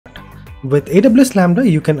With AWS Lambda,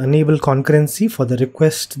 you can enable concurrency for the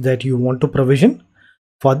request that you want to provision.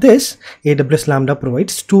 For this, AWS Lambda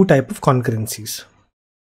provides two types of concurrencies.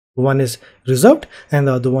 One is reserved and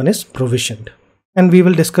the other one is provisioned. And we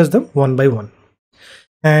will discuss them one by one.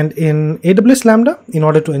 And in AWS Lambda, in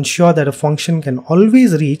order to ensure that a function can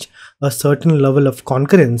always reach a certain level of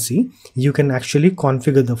concurrency, you can actually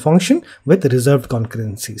configure the function with reserved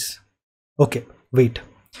concurrencies. Okay, wait.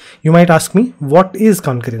 You might ask me, what is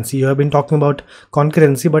concurrency? You have been talking about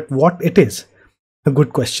concurrency, but what it is? A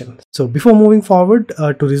good question. So before moving forward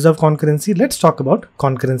to reserve concurrency, let's talk about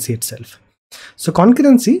concurrency itself. So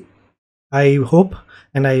concurrency, I hope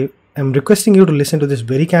and I am requesting you to listen to this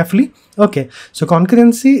very carefully. Okay, so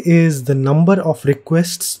concurrency is the number of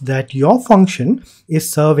requests that your function is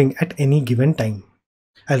serving at any given time.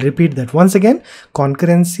 I'll repeat that once again.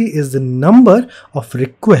 Concurrency is the number of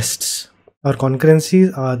requests, or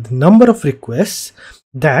concurrencies are the number of requests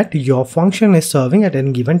that your function is serving at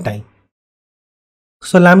any given time.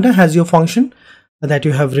 So Lambda has your function that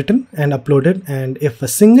you have written and uploaded, and if a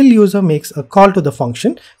single user makes a call to the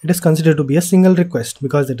function, it is considered to be a single request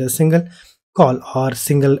because it is a single call or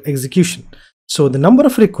single execution. So the number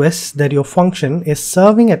of requests that your function is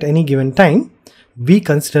serving at any given time, we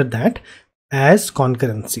consider that as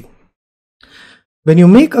concurrency. When you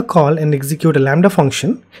make a call and execute a Lambda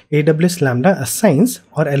function, AWS Lambda assigns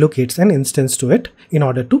or allocates an instance to it in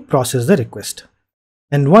order to process the request.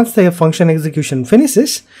 And once the function execution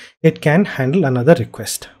finishes, it can handle another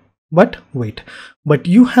request. But wait,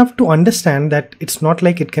 you have to understand that it's not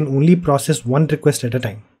like it can only process one request at a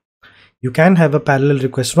time. You can have a parallel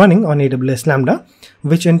request running on AWS Lambda,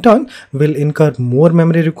 which in turn will incur more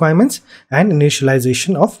memory requirements and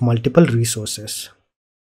initialization of multiple resources.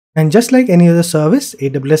 And just like any other service,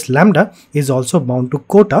 AWS Lambda is also bound to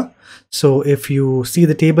quota. So if you see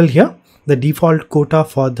the table here, the default quota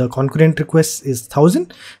for the concurrent requests is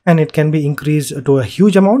 1000, and it can be increased to a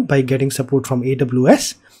huge amount by getting support from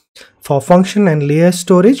AWS. For function and layer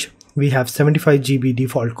storage, we have 75 GB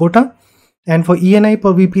default quota, and for ENI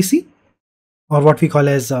per VPC, or what we call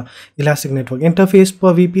as Elastic Network Interface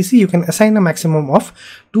per VPC, you can assign a maximum of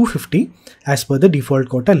 250 as per the default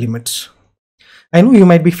quota limits. I know you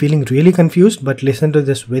might be feeling really confused, but listen to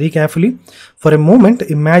this very carefully. For a moment,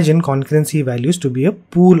 imagine concurrency values to be a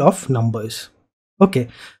pool of numbers. Okay,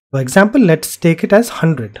 for example, let's take it as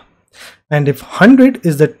 100. And if 100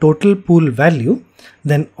 is the total pool value,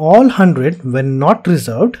 then all 100, when not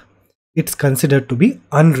reserved, it's considered to be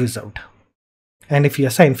unreserved. And if you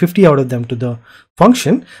assign 50 out of them to the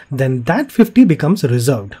function, then that 50 becomes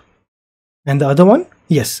reserved. And the other one,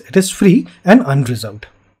 yes, it is free and unreserved.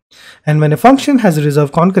 And when a function has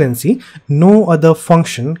reserved concurrency, no other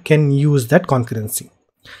function can use that concurrency.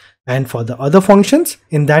 And for the other functions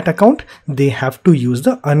in that account, they have to use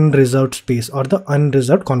the unreserved space or the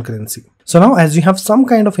unreserved concurrency. So now, as you have some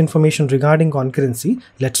kind of information regarding concurrency,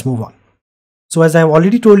 let's move on. So as I have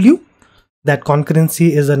already told you, that concurrency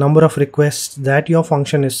is the number of requests that your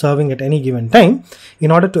function is serving at any given time.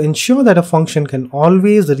 In order to ensure that a function can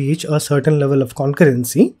always reach a certain level of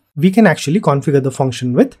concurrency, we can actually configure the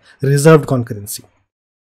function with reserved concurrency.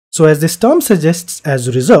 So as this term suggests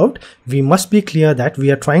as reserved, we must be clear that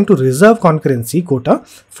we are trying to reserve concurrency quota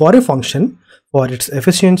for a function for its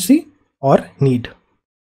efficiency or need.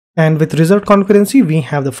 And with reserved concurrency, we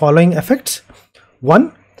have the following effects.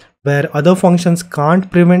 One, where other functions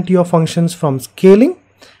can't prevent your functions from scaling,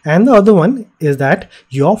 and the other one is that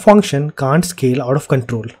your function can't scale out of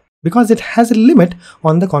control because it has a limit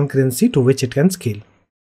on the concurrency to which it can scale.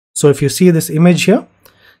 So if you see this image here,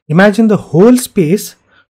 imagine the whole space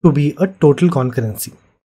to be a total concurrency,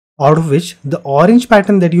 out of which the orange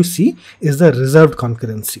pattern that you see is the reserved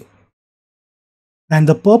concurrency. And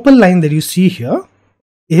the purple line that you see here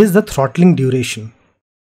is the throttling duration.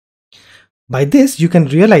 By this, you can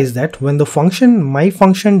realize that when the function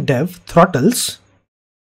myFunctionDev throttles,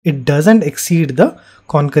 it doesn't exceed the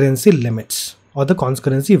concurrency limits or the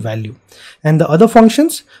concurrency value. And the other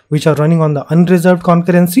functions which are running on the unreserved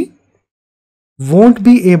concurrency won't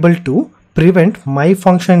be able to prevent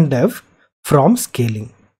myFunctionDev from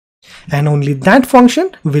scaling. And only that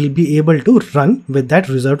function will be able to run with that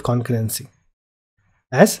reserved concurrency,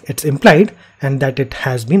 as it's implied and that it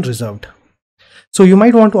has been reserved. So you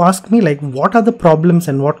might want to ask me, like, what are the problems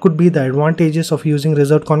and what could be the advantages of using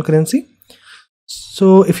reserved concurrency?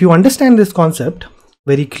 So if you understand this concept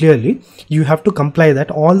very clearly, you have to comply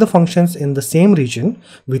that all the functions in the same region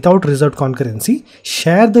without reserved concurrency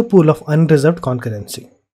share the pool of unreserved concurrency.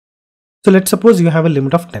 So let's suppose you have a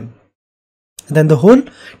limit of 10. Then the whole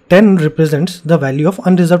 10 represents the value of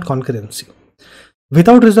unreserved concurrency.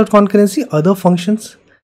 Without reserved concurrency, other functions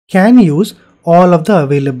can use all of the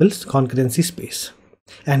available concurrency space.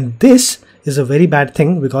 And this is a very bad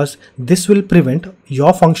thing because this will prevent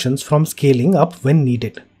your functions from scaling up when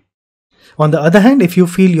needed. On the other hand, if you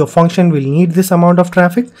feel your function will need this amount of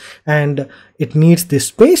traffic and it needs this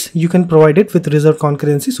space, you can provide it with reserved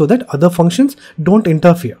concurrency so that other functions don't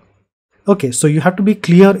interfere. Okay, so you have to be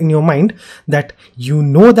clear in your mind that you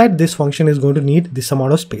know that this function is going to need this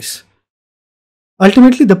amount of space.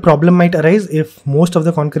 Ultimately, the problem might arise if most of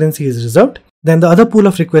the concurrency is reserved. Then the other pool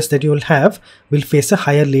of requests that you will have will face a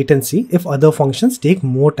higher latency if other functions take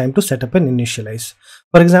more time to set up and initialize.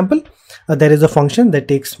 For example, there is a function that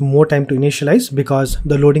takes more time to initialize because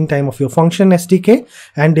the loading time of your function SDK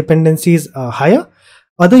and dependencies are higher.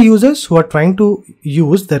 Other users who are trying to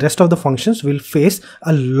use the rest of the functions will face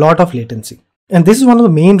a lot of latency. And this is one of the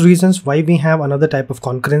main reasons why we have another type of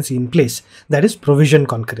concurrency in place, that is provision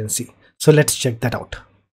concurrency. So let's check that out.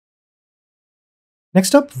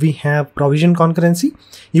 Next up, we have provision concurrency.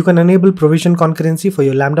 You can enable provision concurrency for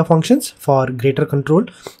your Lambda functions for greater control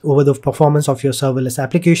over the performance of your serverless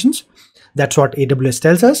applications. That's what AWS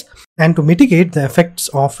tells us. And to mitigate the effects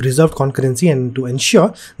of reserved concurrency and to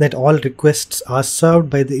ensure that all requests are served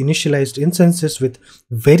by the initialized instances with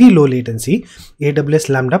very low latency, AWS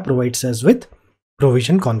Lambda provides us with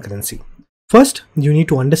provision concurrency. First, you need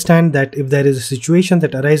to understand that if there is a situation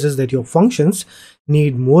that arises that your functions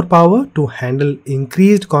need more power to handle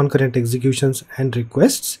increased concurrent executions and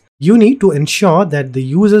requests, you need to ensure that the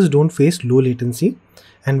users don't face low latency.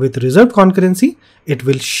 And with reserved concurrency, it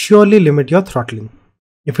will surely limit your throttling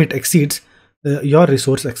if it exceeds your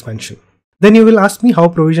resource expansion. Then you will ask me how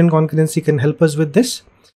provision concurrency can help us with this.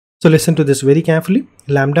 So listen to this very carefully.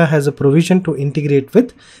 Lambda has a provision to integrate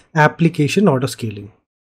with application autoscaling.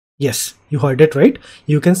 Yes, you heard it right.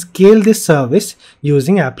 You can scale this service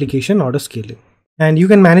using application autoscaling. And you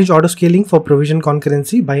can manage autoscaling for provision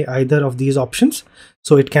concurrency by either of these options.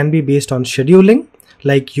 So it can be based on scheduling,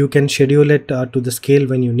 like you can schedule it to the scale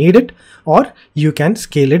when you need it, or you can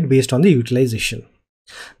scale it based on the utilization.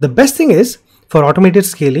 The best thing is, for automated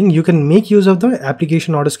scaling, you can make use of the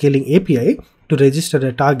application autoscaling API to register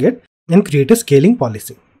a target and create a scaling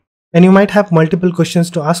policy. And you might have multiple questions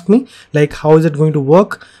to ask me, like how is it going to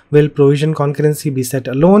work? Will provision concurrency be set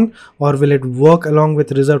alone, or will it work along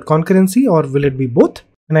with reserved concurrency, or will it be both?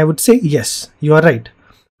 And I would say yes, you are right.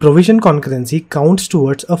 Provision concurrency counts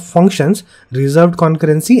towards a function's reserved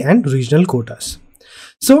concurrency and regional quotas.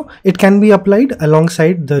 So it can be applied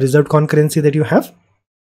alongside the reserved concurrency that you have.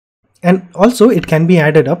 And also it can be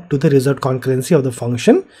added up to the reserved concurrency of the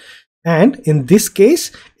function. And in this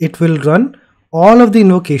case, it will run all of the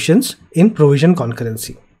invocations in provision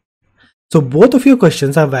concurrency. So both of your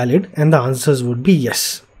questions are valid and the answers would be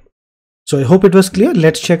yes. So I hope it was clear.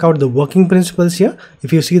 Let's check out the working principles here.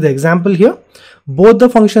 If you see the example here, both the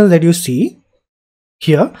functions that you see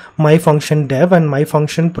here, my function dev and my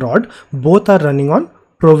function prod, both are running on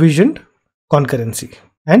provisioned concurrency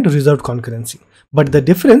and reserved concurrency. But the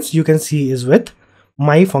difference you can see is with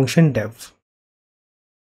my function dev.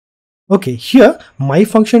 Okay, here my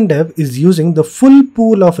function dev is using the full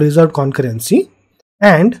pool of reserved concurrency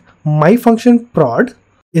and my function prod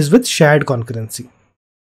is with shared concurrency.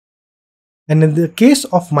 And in the case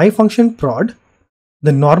of my function prod,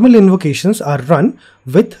 the normal invocations are run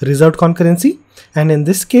with reserved concurrency, and in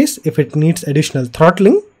this case, if it needs additional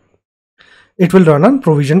throttling, it will run on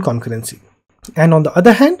provision concurrency. And on the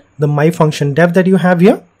other hand, the my function dev that you have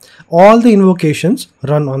here, all the invocations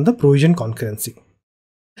run on the provision concurrency.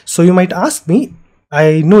 So you might ask me,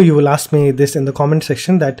 I know you will ask me this in the comment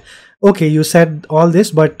section that, okay, you said all this,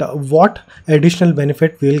 but what additional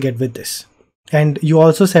benefit we will get with this? And you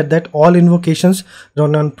also said that all invocations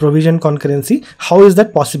run on provision concurrency. How is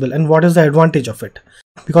that possible? And what is the advantage of it?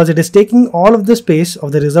 Because it is taking all of the space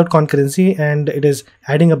of the reserved concurrency and it is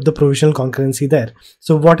adding up the provisional concurrency there.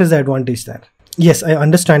 So what is the advantage there? Yes, I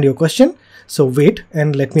understand your question. So wait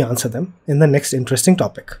and let me answer them in the next interesting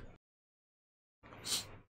topic.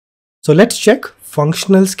 So let's check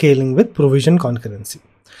functional scaling with provision concurrency.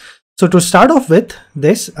 So to start off with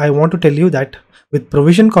this, I want to tell you that with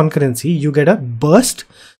provision concurrency, you get a burst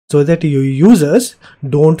so that your users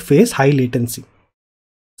don't face high latency.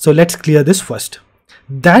 So let's clear this first.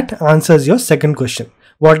 That answers your second question.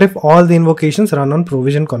 What if all the invocations run on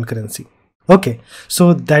provision concurrency? Okay,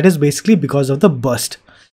 so that is basically because of the burst.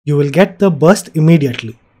 You will get the burst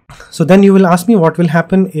immediately. So then you will ask me what will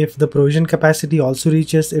happen if the provision capacity also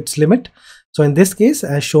reaches its limit. So in this case,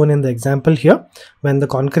 as shown in the example here, when the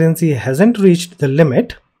concurrency hasn't reached the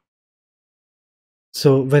limit,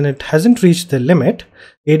 so when it hasn't reached the limit,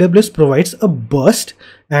 AWS provides a burst,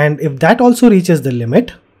 and if that also reaches the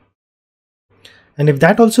limit, And if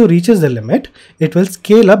that also reaches the limit, it will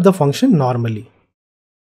scale up the function normally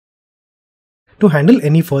to handle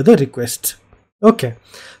any further requests. Okay,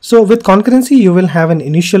 so with concurrency, you will have an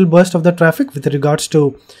initial burst of the traffic with regards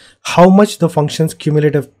to how much the function's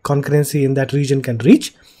cumulative concurrency in that region can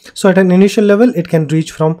reach. So at an initial level, it can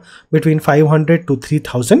reach from between 500 to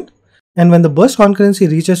 3000. And when the burst concurrency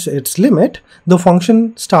reaches its limit, the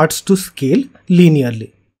function starts to scale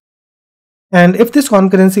linearly. And if this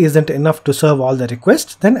concurrency isn't enough to serve all the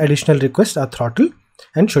requests, then additional requests are throttled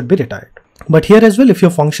and should be retired. But here as well, if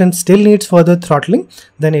your function still needs further throttling,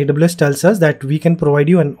 then AWS tells us that we can provide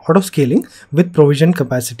you an auto scaling with provision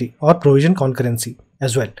capacity or provision concurrency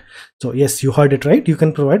as well. So yes, you heard it right. You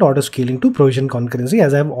can provide auto scaling to provision concurrency,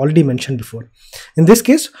 as I have already mentioned before. In this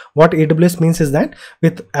case, what AWS means is that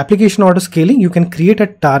with application auto scaling, you can create a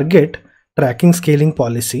target tracking scaling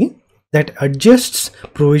policy that adjusts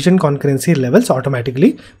provision concurrency levels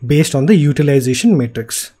automatically based on the utilization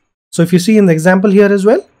matrix. So if you see in the example here as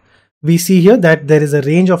well, we see here that there is a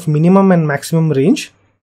range of minimum and maximum range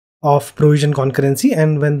of provision concurrency,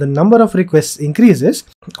 and when the number of requests increases,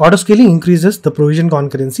 autoscaling increases the provision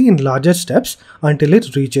concurrency in larger steps until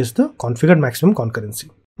it reaches the configured maximum concurrency.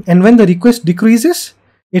 And when the request decreases,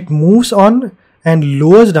 it moves on and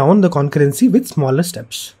lowers down the concurrency with smaller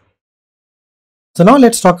steps. So now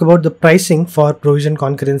let's talk about the pricing for provision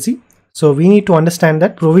concurrency. So we need to understand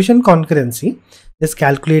that provision concurrency is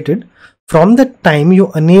calculated from the time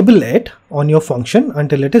you enable it on your function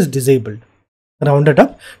until it is disabled, rounded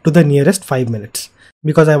up to the nearest 5 minutes.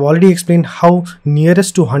 Because I've already explained how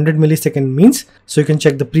nearest to 100 millisecond means, so you can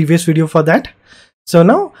check the previous video for that. So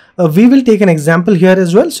now we will take an example here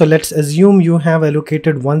as well. So let's assume you have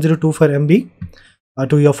allocated 1024 MB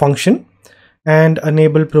to your function and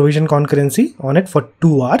enable provision concurrency on it for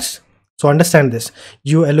 2 hours. So understand this,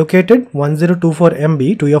 you allocated 1024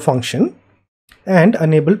 MB to your function and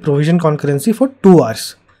enable provision concurrency for 2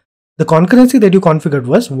 hours. The concurrency that you configured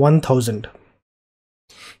was 1000.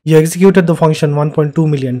 You executed the function 1.2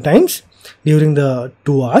 million times during the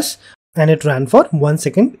 2 hours and it ran for 1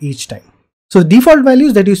 second each time. So default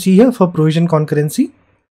values that you see here for provision concurrency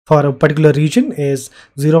for a particular region is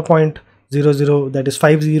 0.00, that is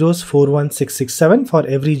 5041667 for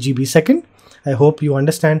every GB second. I hope you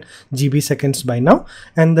understand GB seconds by now.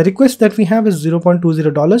 And the request that we have is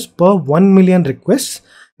 $0.20 per 1 million requests.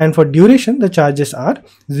 And for duration, the charges are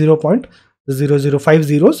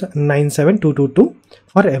 0.00509722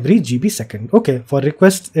 for every GB second. Okay, for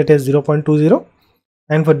requests it is 0.20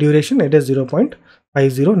 and for duration it is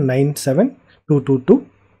 0.5097222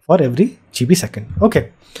 for every GB second.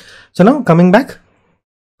 Okay, so now coming back.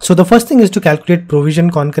 So the first thing is to calculate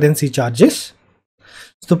provision concurrency charges.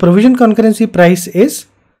 So the provision concurrency price is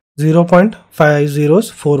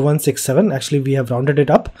 0.504167. Actually, we have rounded it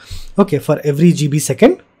up. Okay, for every GB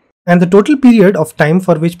second. And the total period of time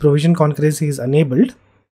for which provision concurrency is enabled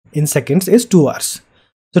in seconds is 2 hours.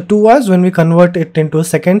 So 2 hours, when we convert it into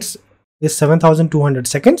seconds, is 7200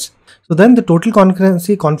 seconds. So then the total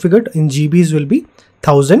concurrency configured in GBs will be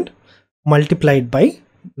 1000 multiplied by,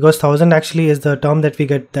 because 1000 actually is the term that we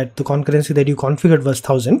get, that the concurrency that you configured was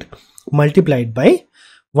 1000 multiplied by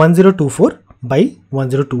 1024 by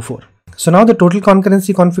 1024. So now the total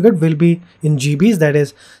concurrency configured will be in GBs, that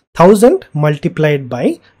is 1000 multiplied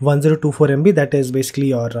by 1024 MB, that is basically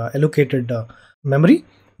your allocated memory,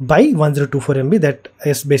 by 1024 MB, that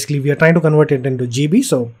is basically we are trying to convert it into GB,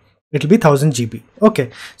 so it will be 1000 GB. Okay,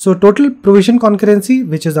 so total provision concurrency,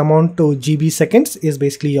 which is amount to GB seconds, is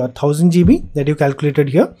basically your 1000 GB that you calculated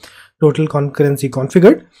here, total concurrency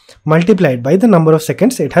configured, multiplied by the number of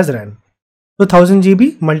seconds it has ran. So 1000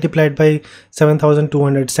 GB multiplied by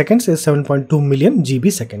 7200 seconds is 7.2 million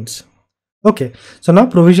GB seconds. Okay, so now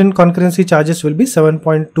provision concurrency charges will be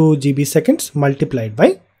 7.2 GB seconds multiplied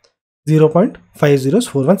by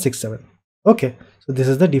 0.504167. Okay, so this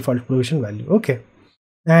is the default provision value. Okay,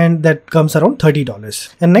 and that comes around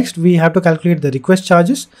 $30. And next we have to calculate the request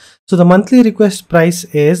charges. So the monthly request price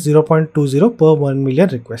is 0.20 per 1 million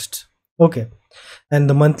requests. Okay, and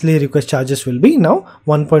the monthly request charges will be now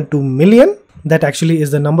 1.2 million. That actually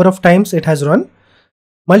is the number of times it has run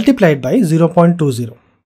multiplied by 0.20.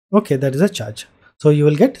 Okay, that is a charge. So you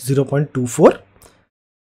will get $0.24.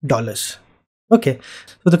 Okay,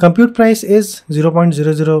 so the compute price is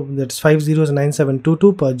 0.00, that's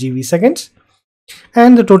 509722 per GB seconds.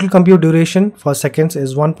 And the total compute duration for seconds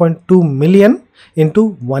is 1.2 million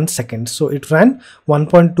into 1 second. So it ran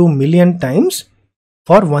 1.2 million times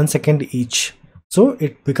for 1 second each. So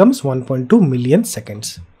it becomes 1.2 million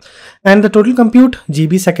seconds. And the total compute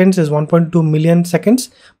GB seconds is 1.2 million seconds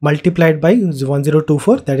multiplied by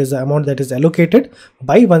 1024, that is the amount that is allocated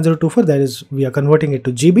by 1024, that is we are converting it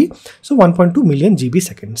to GB, so 1.2 million GB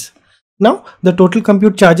seconds. Now the total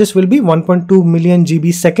compute charges will be 1.2 million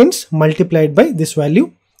GB seconds multiplied by this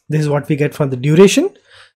value. This is what we get from the duration,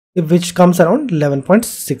 which comes around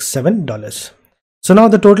 $11.67. So now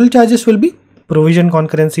the total charges will be provision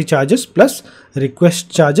concurrency charges plus request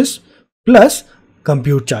charges plus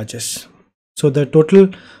compute charges. So the total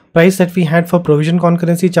price that we had for provision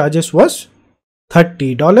concurrency charges was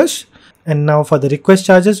 $30, and now for the request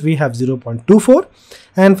charges we have 0.24,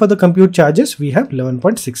 and for the compute charges we have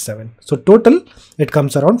 11.67. So total it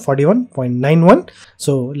comes around 41.91.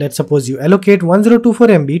 So let's suppose you allocate 1024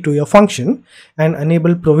 MB to your function and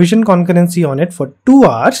enable provision concurrency on it for 2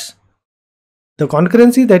 hours. The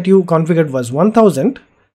concurrency that you configured was 1000.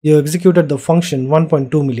 You executed the function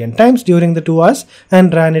 1.2 million times during the 2 hours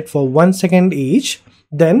and ran it for 1 second each.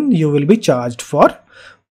 Then you will be charged for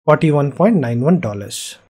 $41.91.